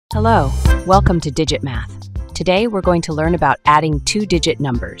Hello, welcome to Digit Math. Today we're going to learn about adding two-digit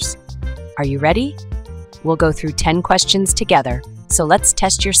numbers. Are you ready? We'll go through 10 questions together, so let's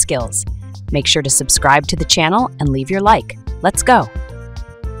test your skills. Make sure to subscribe to the channel and leave your like. Let's go!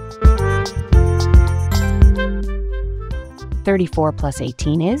 34 plus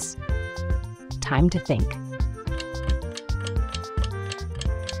 18 is? Time to think.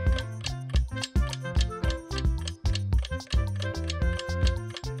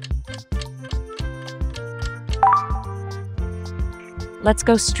 Let's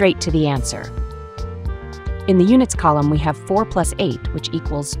go straight to the answer. In the units column, we have 4 plus 8, which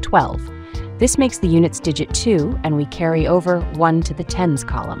equals 12. This makes the units digit 2, and we carry over 1 to the tens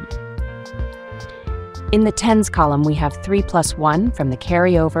column. In the tens column, we have 3 plus 1 from the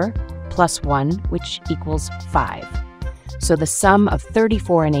carryover, plus 1, which equals 5. So the sum of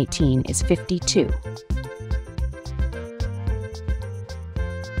 34 and 18 is 52.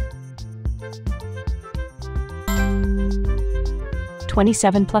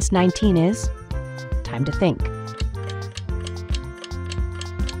 "27 plus 19 is?" Time to think.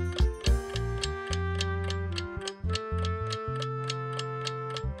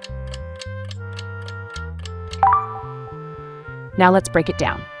 Now let's break it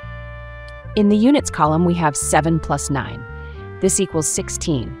down. In the units column, we have 7 plus 9. This equals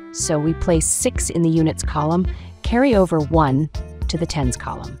 16, so we place 6 in the units column, carry over 1 to the tens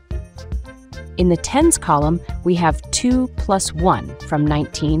column. In the tens column, we have 2 plus 1 from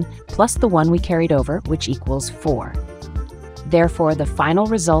 19 plus the 1 we carried over, which equals 4. Therefore, the final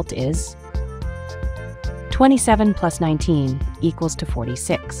result is 27 plus 19 equals to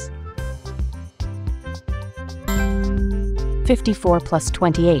 46. 54 plus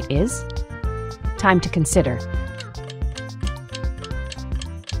 28 is? Time to consider.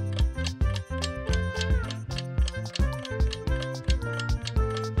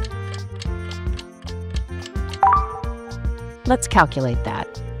 Let's calculate that.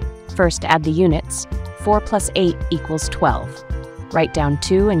 First, add the units. 4 plus 8 equals 12. Write down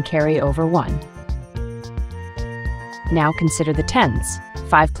 2 and carry over 1. Now consider the tens.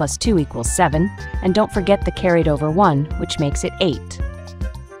 5 plus 2 equals 7, and don't forget the carried over 1, which makes it 8.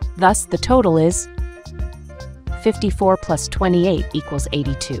 Thus, the total is 54 plus 28 equals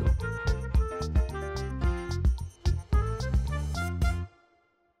 82.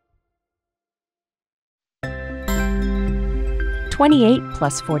 "28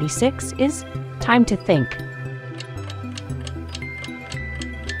 plus 46 is?" Time to think.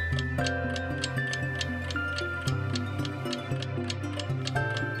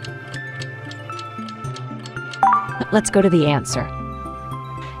 Let's go to the answer.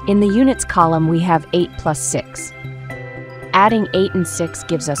 In the units column, we have 8 plus 6. Adding 8 and 6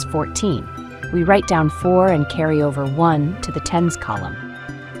 gives us 14. We write down 4 and carry over 1 to the tens column.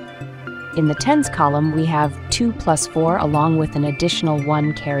 In the tens column, we have 2 plus 4 along with an additional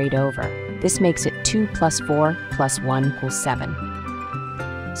 1 carried over. This makes it 2 plus 4 plus 1 equals 7.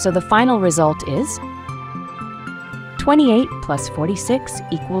 So the final result is 28 plus 46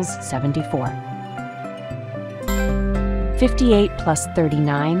 equals 74. 58 plus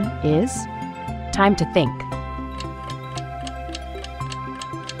 39 is? Time to think.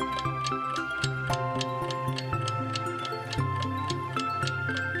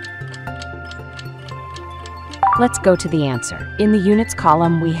 Let's go to the answer. In the units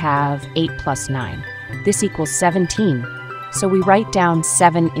column, we have 8 plus 9. This equals 17, so we write down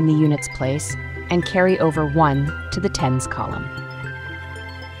 7 in the units place and carry over 1 to the tens column.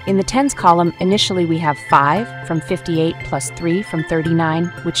 In the tens column, initially we have 5 from 58 plus 3 from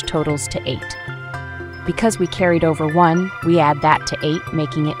 39, which totals to 8. Because we carried over 1, we add that to 8,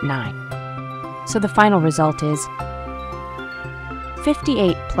 making it 9. So the final result is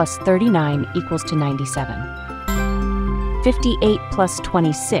 58 plus 39 equals to 97. 58 plus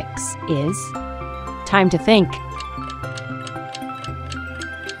 26 is? Time to think.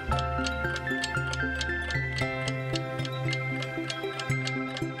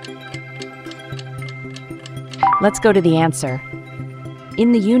 Let's go to the answer.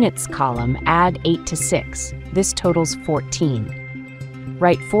 In the units column, add 8 to 6. This totals 14.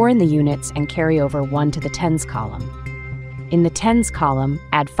 Write 4 in the units and carry over 1 to the tens column. In the tens column,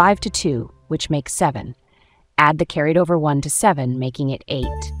 add 5 to 2, which makes 7. Add the carried over 1 to 7, making it 8.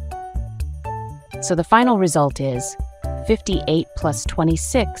 So the final result is 58 plus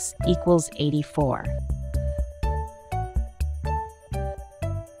 26 equals 84.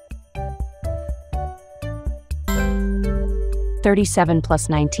 "37 plus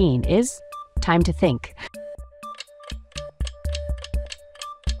 19 is?" Time to think.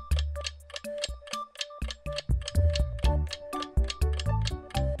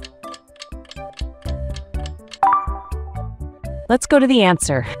 Let's go to the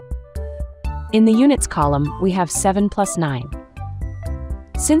answer. In the units column, we have 7 plus 9.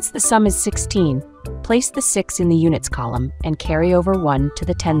 Since the sum is 16, place the 6 in the units column and carry over 1 to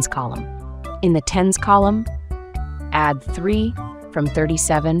the tens column. In the tens column, add 3 from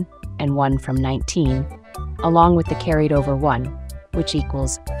 37 and 1 from 19, along with the carried over 1, which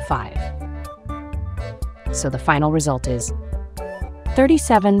equals 5. So the final result is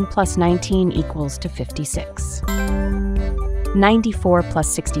 37 plus 19 equals to 56. 94 plus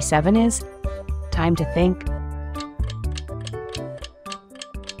 67 is, time to think.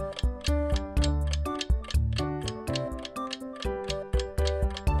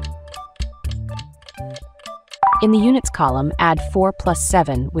 In the units column, add 4 plus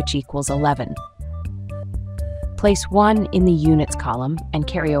 7, which equals 11. Place 1 in the units column and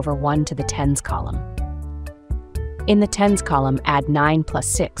carry over 1 to the tens column. In the tens column, add 9 plus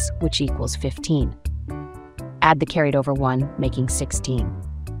 6, which equals 15. Add the carried over 1, making 16.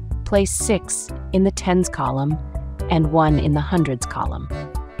 Place 6 in the tens column and 1 in the hundreds column.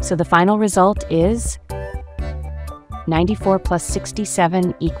 So the final result is 94 plus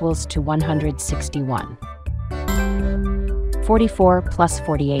 67 equals to 161. 44 plus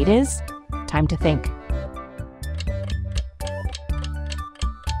 48 is, time to think.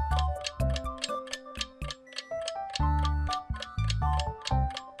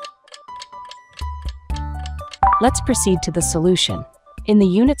 Let's proceed to the solution. In the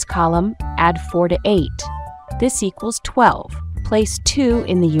units column, add 4 to 8. This equals 12. Place 2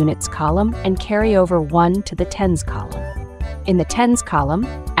 in the units column and carry over 1 to the tens column. In the tens column,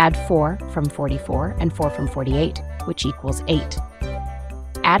 add 4 from 44 and 4 from 48, which equals 8.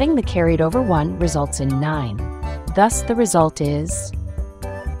 Adding the carried over 1 results in 9. Thus, the result is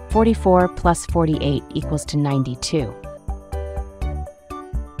 44 plus 48 equals to 92.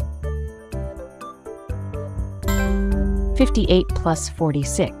 58 plus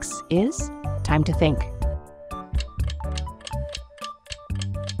 46 is, time to think.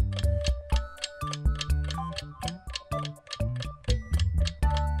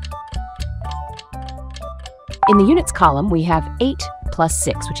 In the units column, we have 8 plus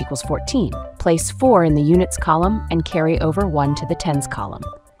 6, which equals 14. Place 4 in the units column and carry over 1 to the tens column.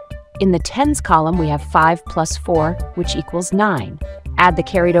 In the tens column, we have 5 plus 4, which equals 9. Add the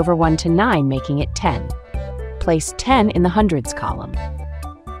carried over 1 to 9, making it 10. Place 10 in the hundreds column.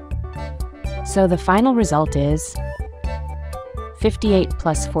 So the final result is 58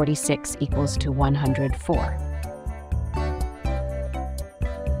 plus 46 equals to 104.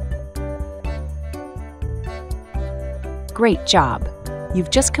 Great job! You've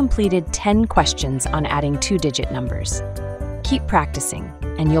just completed 10 questions on adding two-digit numbers. Keep practicing,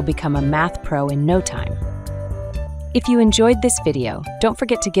 and you'll become a math pro in no time. If you enjoyed this video, don't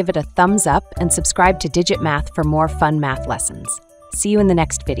forget to give it a thumbs up and subscribe to Digit Math for more fun math lessons. See you in the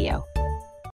next video.